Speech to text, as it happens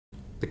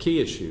the key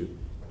issue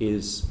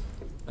is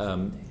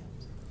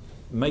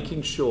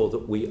making sure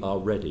that we are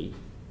ready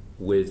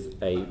with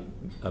a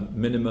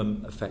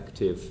minimum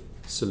effective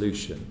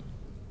solution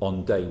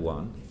on day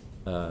one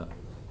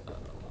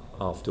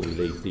after we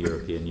leave the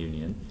European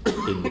Union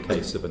in the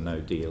case of a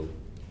no-deal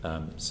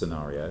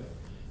scenario.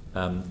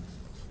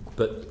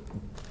 But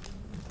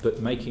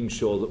making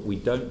sure that we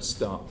don't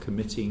start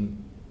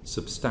committing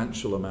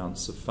substantial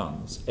amounts of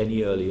funds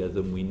any earlier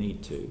than we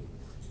need to,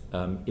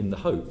 in the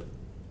hope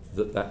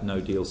that that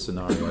no-deal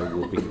scenario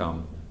will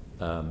become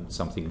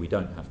something we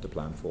don't have to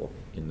plan for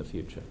in the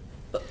future.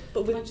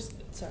 But we're just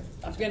sorry.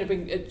 I'm going to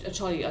bring a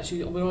Charlie.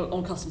 Actually, we're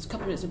on customs. A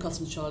couple of minutes on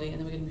customs, Charlie, and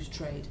then we're going to move to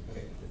trade.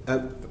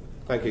 Okay.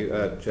 Thank you,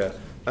 Chair.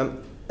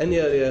 Any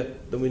earlier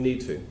than we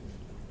need to?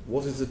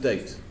 What is the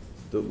date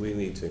that we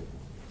need to,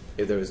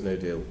 if there is no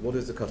deal? What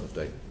is the cut-off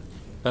date?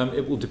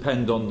 It will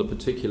depend on the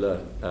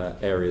particular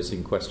areas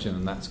in question,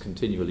 and that's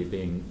continually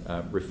being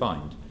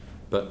refined.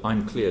 But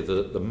I'm clear that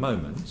at the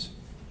moment,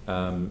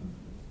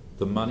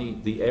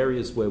 the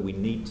areas where we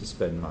need to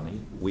spend money,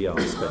 we are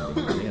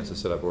spending money. As I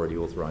said, I've already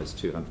authorised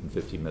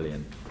 £250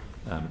 million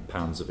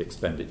of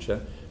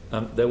expenditure.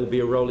 There will be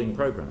a rolling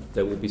programme.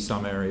 There will be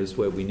some areas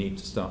where we need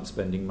to start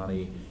spending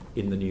money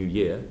in the new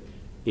year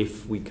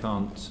if we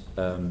can't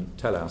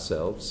tell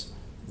ourselves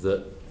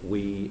that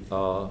we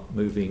are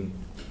moving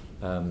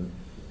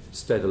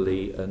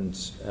steadily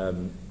and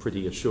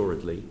pretty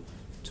assuredly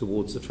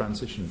towards a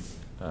transition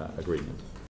agreement.